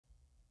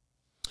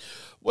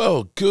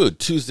Well, good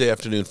Tuesday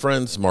afternoon,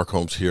 friends. Mark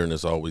Holmes here, and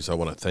as always, I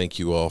want to thank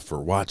you all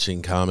for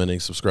watching, commenting,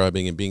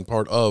 subscribing, and being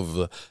part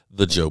of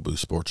the Jobu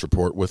Sports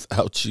Report.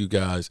 Without you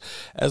guys,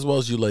 as well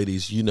as you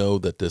ladies, you know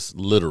that this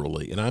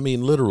literally, and I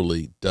mean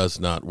literally, does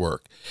not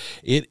work.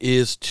 It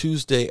is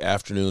Tuesday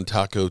afternoon,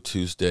 Taco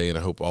Tuesday, and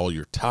I hope all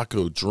your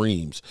taco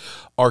dreams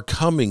are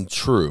coming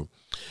true.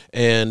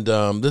 And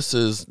this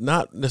is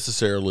not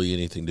necessarily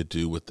anything to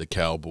do with the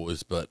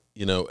Cowboys, but,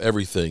 you know,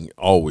 everything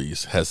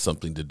always has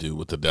something to do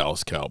with the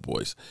Dallas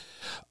Cowboys.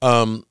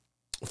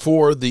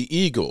 For the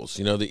Eagles,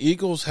 you know, the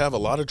Eagles have a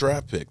lot of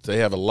draft picks. They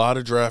have a lot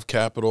of draft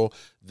capital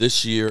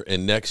this year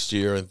and next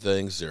year and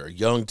things. They're a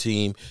young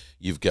team.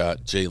 You've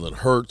got Jalen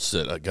Hurts,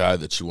 a guy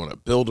that you want to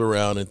build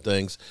around and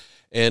things.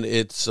 And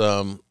it's,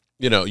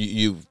 you know,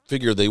 you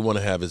figure they want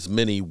to have as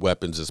many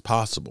weapons as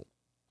possible.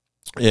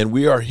 And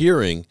we are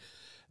hearing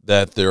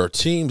that there are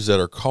teams that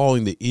are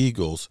calling the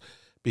Eagles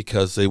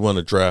because they want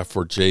to draft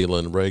for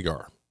Jalen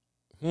Reagor,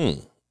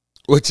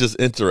 which is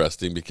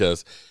interesting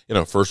because, you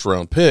know,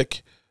 first-round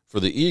pick for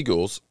the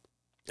Eagles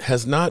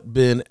has not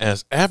been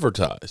as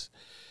advertised.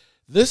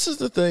 This is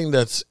the thing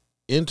that's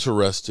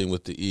interesting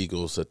with the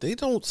Eagles, that they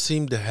don't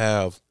seem to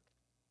have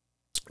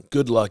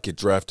good luck at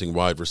drafting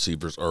wide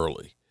receivers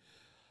early.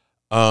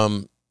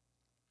 You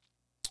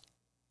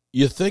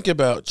think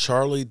about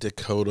Charlie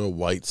Dakota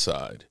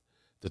Whiteside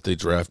that they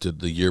drafted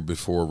the year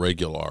before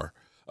Reagor.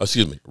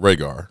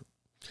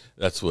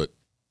 That's what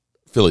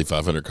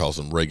Philly.500 calls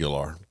him,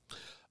 Reagor.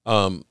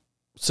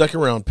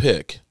 Second-round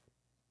pick,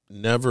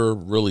 never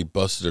really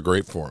busted a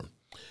grape for him.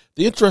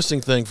 The interesting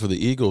thing for the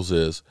Eagles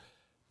is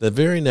the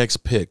very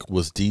next pick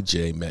was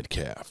DJ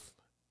Metcalf.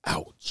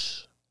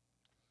 Ouch.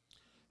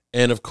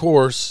 And, of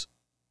course,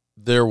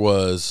 there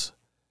was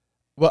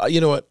 – well, you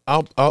know what?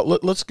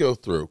 Let's go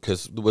through,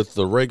 because with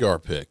the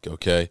Reagor pick,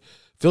 okay,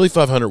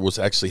 Philly.500 was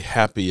actually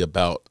happy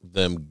about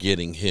them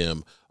getting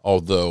him,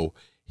 although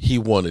he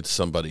wanted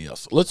somebody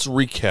else. Let's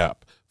recap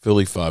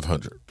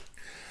Philly.500.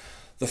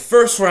 The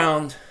first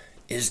round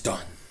is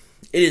done.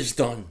 It is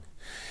done.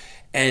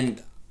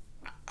 And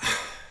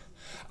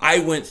I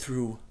went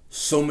through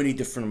so many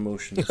different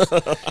emotions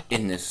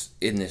in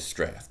this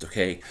draft,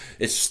 okay?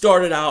 It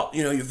started out,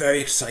 you know, you're very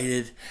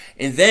excited,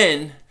 and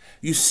then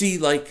you see,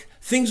 like,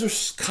 things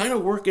are kind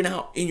of working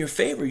out in your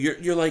favor.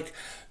 You're like,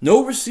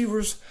 no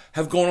receivers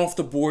have gone off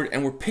the board,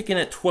 and we're picking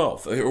at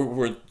 12,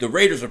 or the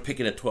Raiders are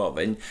picking at 12.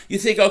 And you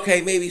think,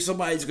 okay, maybe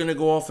somebody's going to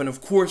go off, and of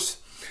course,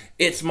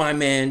 it's my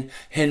man,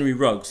 Henry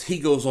Ruggs. He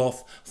goes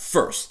off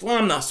first. Well,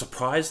 I'm not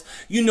surprised.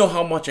 You know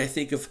how much I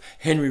think of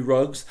Henry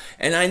Ruggs,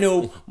 and I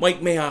know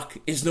Mike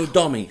Mayock is no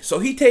dummy. So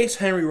he takes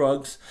Henry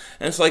Ruggs,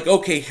 and it's like,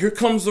 okay, here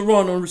comes the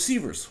run on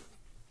receivers.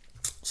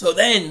 So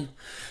then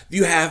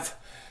you have,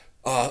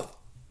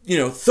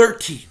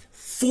 13,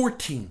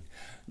 14.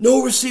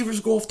 No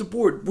receivers go off the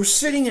board. We're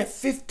sitting at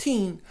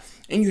 15,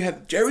 and you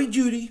have Jerry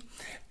Jeudy,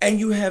 and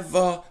you have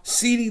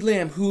Ceedee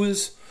Lamb, who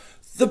is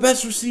the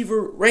best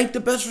receiver, ranked the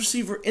best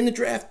receiver in the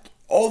draft.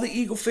 All the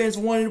Eagle fans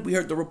wanted. We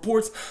heard the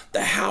reports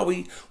that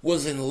Howie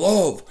was in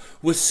love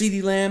with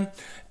Ceedee Lamb.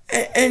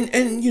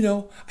 And you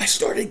know, I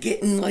started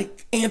getting,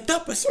 like, amped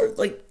up. I started,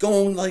 like,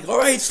 going, like, all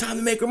right, it's time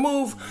to make a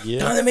move. Yeah.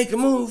 Time to make a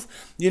move,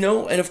 you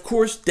know. And, of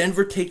course,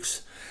 Denver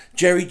takes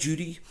Jerry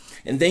Jeudy.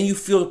 And then you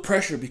feel the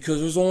pressure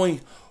because there's only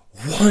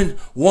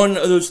one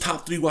of those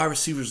top three wide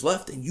receivers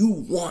left, and you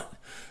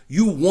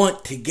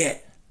want to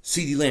get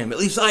Ceedee Lamb. At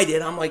least I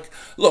did. I'm like,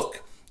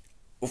 look,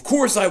 of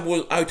course I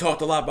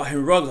talked a lot about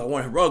Henry Ruggs. I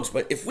wanted Ruggs,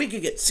 but if we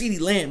could get Ceedee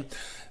Lamb,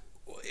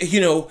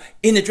 you know,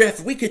 in the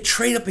draft, if we could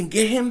trade up and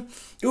get him,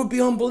 it would be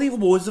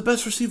unbelievable. He's the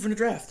best receiver in the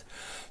draft.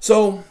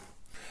 So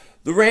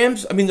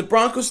the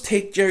Broncos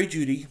take Jerry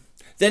Jeudy.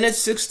 Then at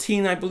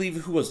 16, I believe,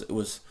 who was it?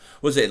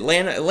 Was it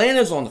Atlanta?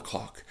 Atlanta's on the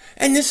clock.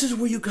 And this is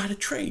where you got to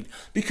trade,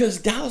 because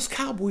Dallas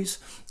Cowboys,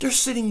 they're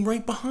sitting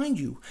right behind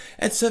you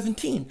at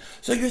 17.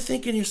 So you're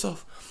thinking to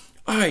yourself,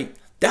 all right,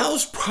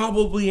 Dallas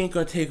probably ain't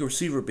going to take a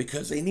receiver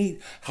because they need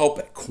help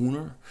at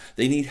corner.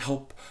 They need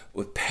help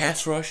with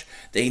pass rush.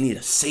 They need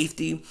a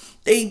safety.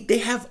 They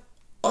have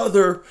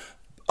other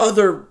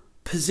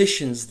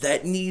positions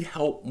that need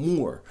help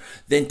more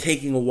than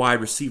taking a wide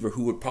receiver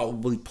who would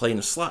probably play in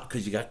the slot,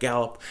 because you got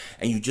Gallup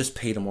and you just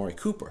paid Amari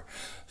Cooper.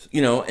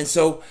 You know, and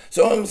so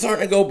I'm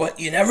starting to go, but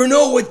you never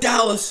know with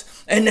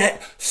Dallas and that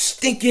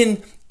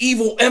stinking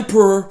evil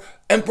Emperor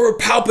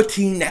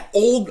Palpatine, that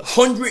old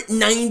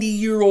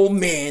 190-year-old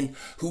man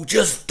who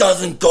just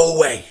doesn't go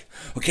away,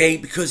 okay?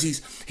 Because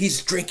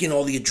he's drinking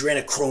all the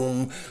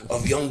adrenochrome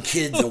of young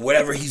kids or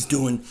whatever he's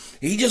doing.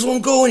 He just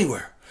won't go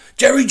anywhere.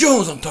 Jerry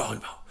Jones, I'm talking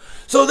about.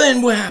 So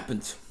then what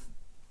happens?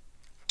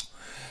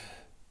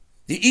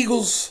 The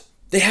Eagles,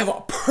 they have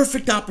a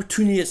perfect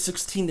opportunity at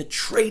 16 to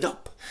trade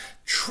up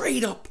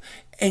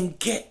and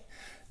get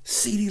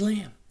Ceedee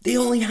Lamb. They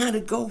only had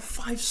to go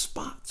 5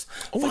 spots.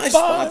 Five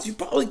spots. You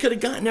probably could have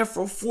gotten there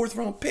for a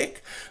 4th-round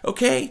pick,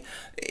 okay?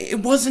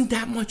 It wasn't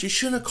that much. It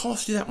shouldn't have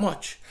cost you that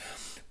much.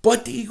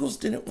 But the Eagles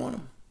didn't want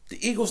him.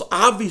 The Eagles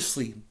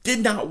obviously did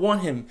not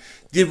want him.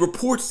 The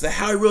reports that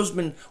Harry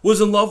Roseman was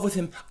in love with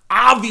him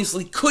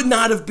obviously could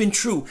not have been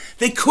true.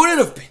 They couldn't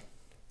have been.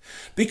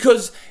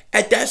 Because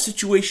at that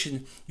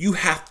situation, you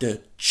have to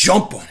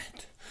jump on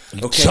it.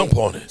 Okay? Jump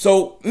on it.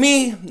 So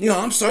me,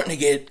 I'm starting to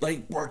get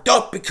like worked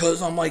up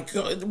because I'm like,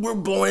 we're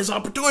blowing this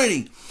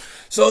opportunity.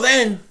 So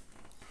then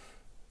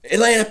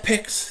Atlanta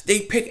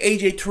they pick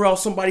A.J. Terrell,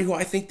 somebody who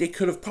I think they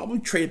could have probably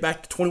traded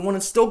back to 21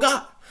 and still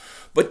got.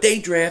 But they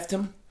draft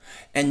him.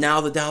 And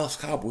now the Dallas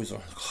Cowboys are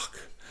on the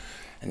clock.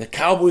 And the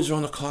Cowboys are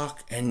on the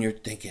clock, and you're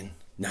thinking,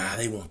 nah,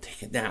 they won't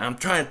take it. Nah, I'm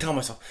trying to tell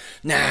myself,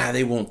 nah,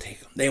 they won't take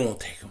him. They won't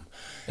take him.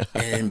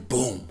 And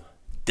boom,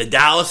 the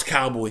Dallas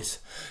Cowboys.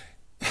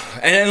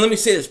 And let me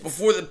say this,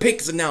 before the pick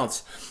is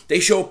announced,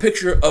 they show a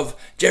picture of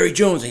Jerry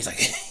Jones, and he's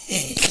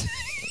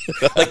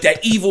like, like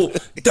that evil,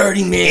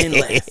 dirty man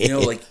laugh,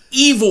 like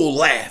evil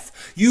laugh.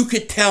 You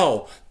could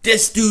tell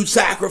this dude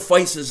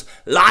sacrifices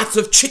lots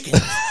of chicken.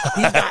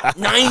 He's got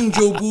 9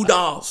 Jobu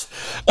dolls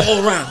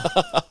all around.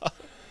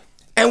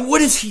 And what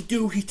does he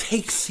do? He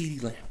takes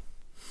Ceedee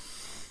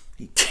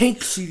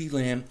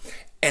Lamb.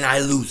 And I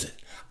lose it.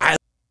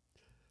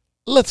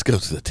 Let's go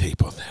to the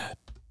tape on that.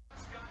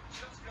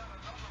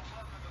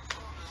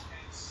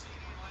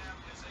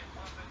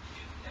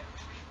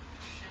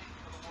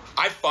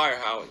 I fire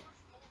Howie.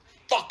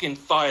 Fucking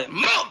fire him.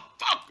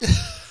 Motherfucker!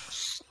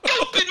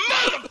 Stupid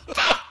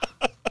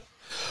motherfucker!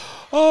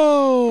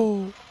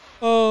 Oh.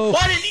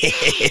 What an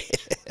idiot!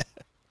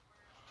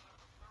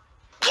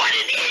 What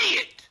an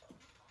idiot!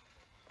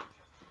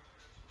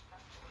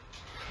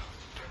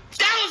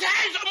 Dallas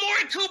has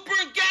Amari Cooper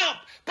and Gallup,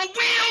 but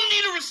we don't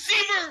need a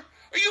receiver.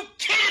 Are you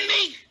kidding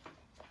me?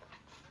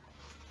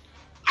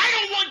 I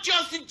don't want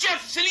Justin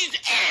Jefferson. He's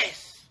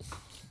ass.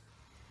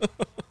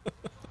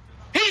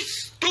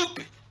 He's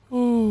stupid.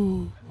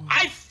 Ooh.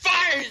 I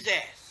fire his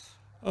ass.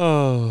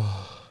 Oh.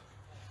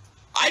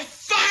 I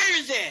fire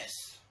his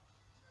ass.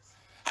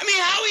 I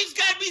mean, Howie's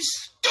got to be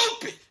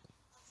stupid.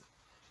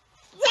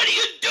 What are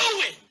you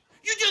doing?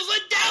 You just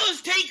let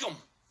Dallas take him.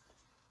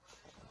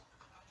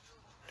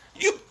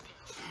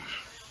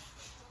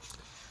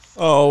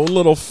 Oh,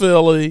 little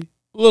Philly.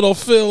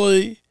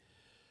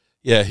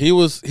 Yeah, he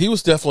was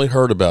definitely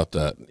hurt about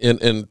that.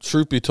 And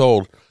truth be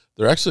told,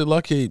 they're actually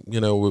lucky,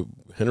 with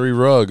Henry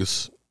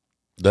Ruggs,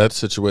 that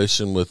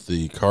situation with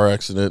the car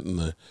accident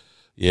and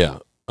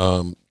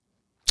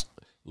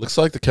looks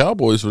like the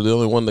Cowboys were the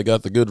only one that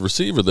got the good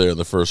receiver there in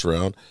the first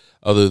round,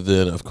 other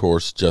than, of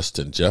course,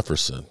 Justin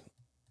Jefferson.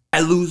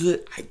 I lose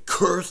it. I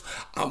curse.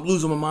 I'm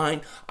losing my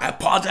mind. I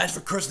apologize for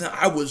cursing.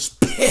 I was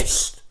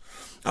pissed.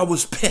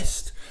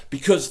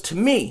 Because to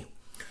me,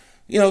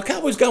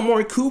 Cowboys got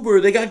Amari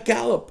Cooper. They got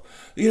Gallup.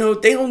 They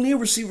don't need a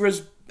receiver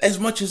as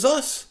much as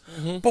us.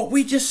 Mm-hmm. But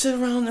we just sit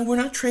around and we're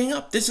not trading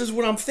up. This is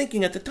what I'm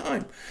thinking at the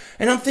time.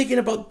 And I'm thinking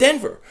about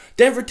Denver.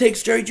 Denver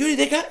takes Jerry Jeudy.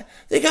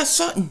 They got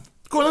Sutton.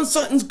 Gordon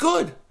Sutton's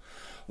good.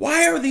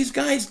 Why are these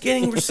guys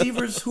getting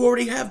receivers who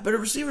already have better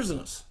receivers than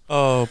us?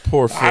 Oh,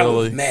 poor Philly. I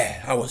was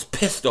mad. I was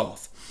pissed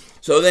off.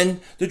 So then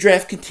the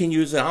draft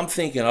continues, and I'm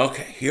thinking,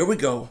 okay, here we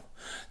go.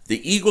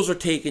 The Eagles are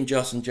taking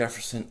Justin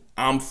Jefferson.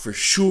 I'm for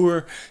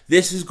sure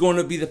this is going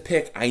to be the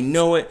pick. I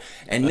know it,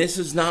 and this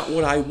is not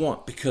what I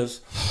want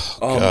because,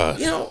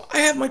 I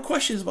have my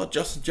questions about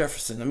Justin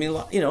Jefferson. I mean, a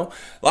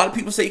lot of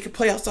people say he can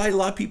play outside. A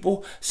lot of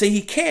people say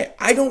he can't.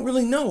 I don't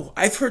really know.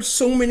 I've heard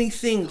so many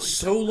things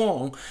so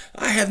long.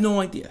 I have no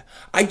idea.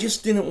 I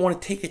just didn't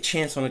want to take a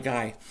chance on a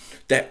guy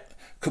that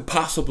could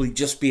possibly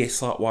just be a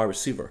slot wide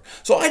receiver.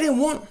 So I didn't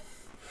want him.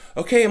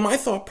 Okay, and my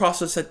thought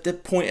process at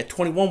that point at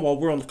 21 while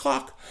we're on the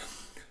clock,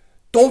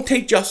 don't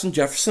take Justin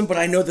Jefferson, but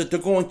I know that they're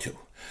going to.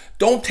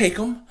 Don't take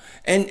him,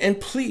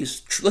 and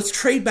please, let's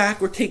trade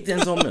back or take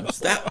Denzel Mims.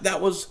 That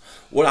was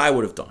what I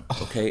would have done,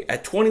 okay?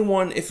 At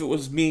 21, if it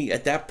was me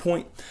at that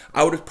point,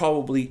 I would have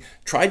probably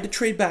tried to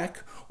trade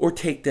back or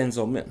take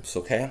Denzel Mims,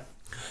 okay?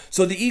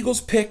 So the Eagles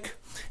pick,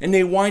 and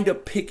they wind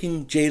up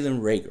picking Jalen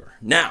Reagor.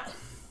 Now,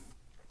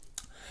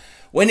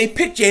 when they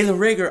picked Jalen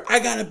Reagor, I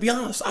got to be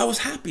honest, I was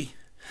happy.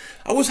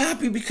 I was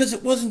happy because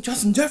it wasn't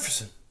Justin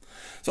Jefferson.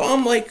 So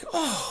I'm like,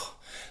 oh,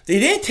 they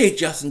didn't take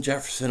Justin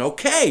Jefferson.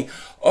 Okay,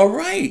 all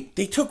right.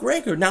 They took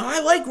Reagor. Now, I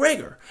like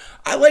Reagor.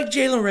 I like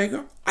Jalen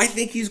Reagor. I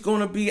think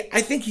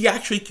he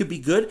actually could be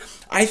good.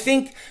 I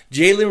think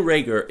Jalen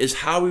Reagor is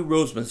Howie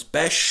Roseman's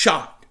best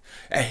shot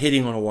at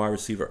hitting on a wide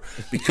receiver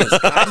because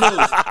God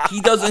knows he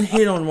doesn't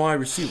hit on wide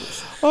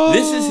receivers.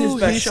 This is his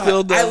best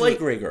shot. I like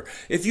Reagor.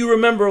 If you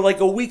remember,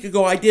 like a week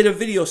ago, I did a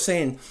video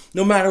saying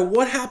no matter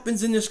what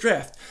happens in this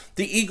draft,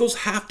 the Eagles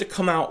have to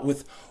come out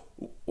with,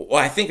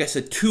 well, I think I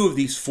said 2 of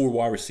these 4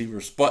 wide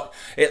receivers, but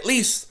at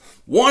least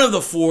one of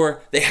the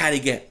 4 they had to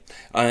get,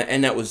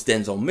 and that was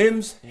Denzel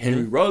Mims,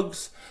 Henry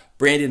Ruggs,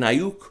 Brandon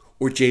Ayuk,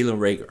 or Jalen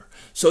Reagor.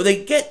 So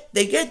they get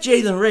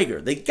Jalen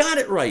Reagor. They got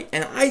it right,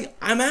 and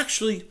I'm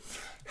actually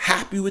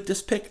happy with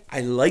this pick.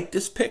 I like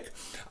this pick.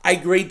 I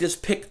grade this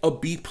pick a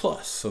B+,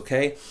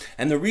 okay?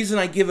 And the reason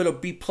I give it a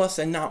B+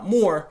 and not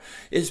more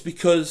is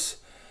because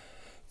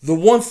the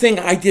one thing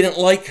I didn't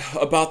like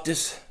about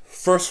this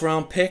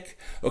first-round pick.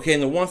 Okay,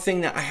 and the one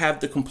thing that I have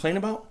to complain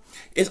about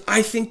is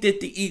I think that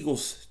the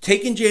Eagles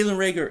taking Jalen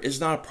Reagor is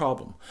not a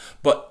problem.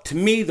 But to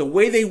me, the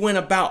way they went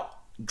about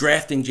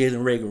drafting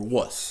Jalen Reagor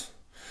was.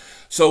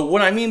 So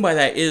what I mean by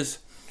that is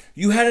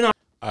you had an... All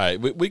right,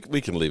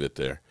 we can leave it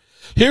there.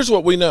 Here's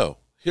what we know.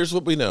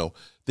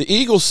 The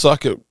Eagles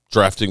suck at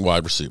drafting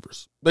wide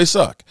receivers. They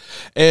suck.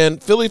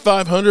 And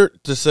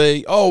Philly.500 to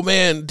say, oh,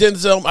 man,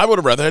 Denzel, I would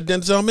have rather had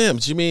Denzel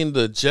Mims. You mean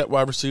the Jet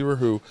wide receiver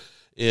who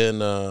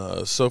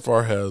so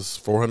far has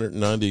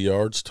 490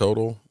 yards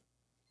total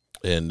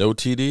and no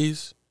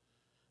TDs?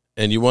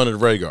 And you wanted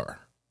Reagor.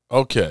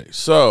 Okay,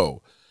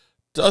 so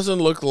doesn't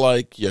look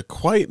like you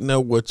quite know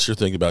what you're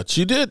thinking about.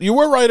 You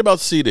were right about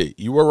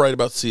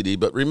Ceedee.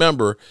 But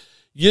remember,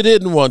 you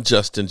didn't want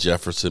Justin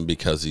Jefferson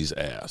because he's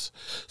ass.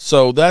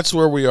 So that's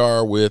where we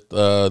are with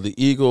the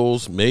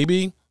Eagles.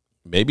 Maybe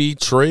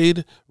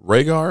trade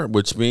Reagor,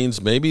 which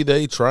means maybe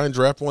they try and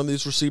draft one of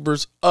these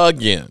receivers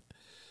again.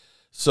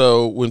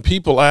 So when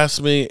people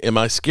ask me, am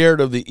I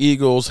scared of the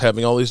Eagles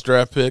having all these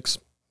draft picks?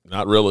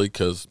 Not really,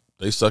 because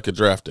they suck at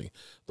drafting.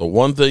 The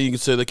one thing you can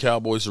say the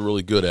Cowboys are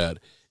really good at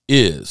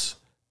is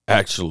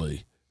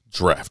actually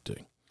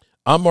drafting.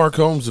 I'm Mark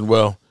Holmes, and,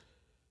 well,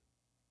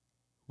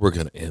 we're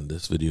going to end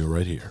this video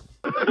right here.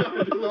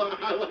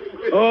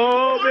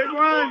 Oh, big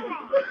run.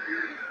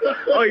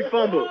 Oh, he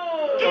fumbled.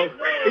 Oh,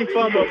 he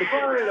fumbled.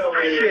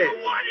 Shit.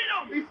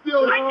 He's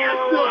still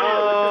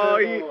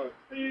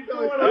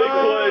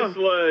Oh,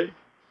 Slay.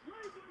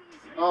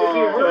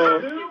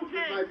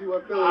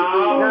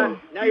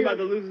 Now he's about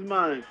to lose his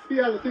mind. He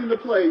hasn't seen the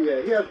play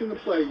yet.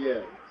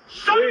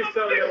 Please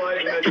tell me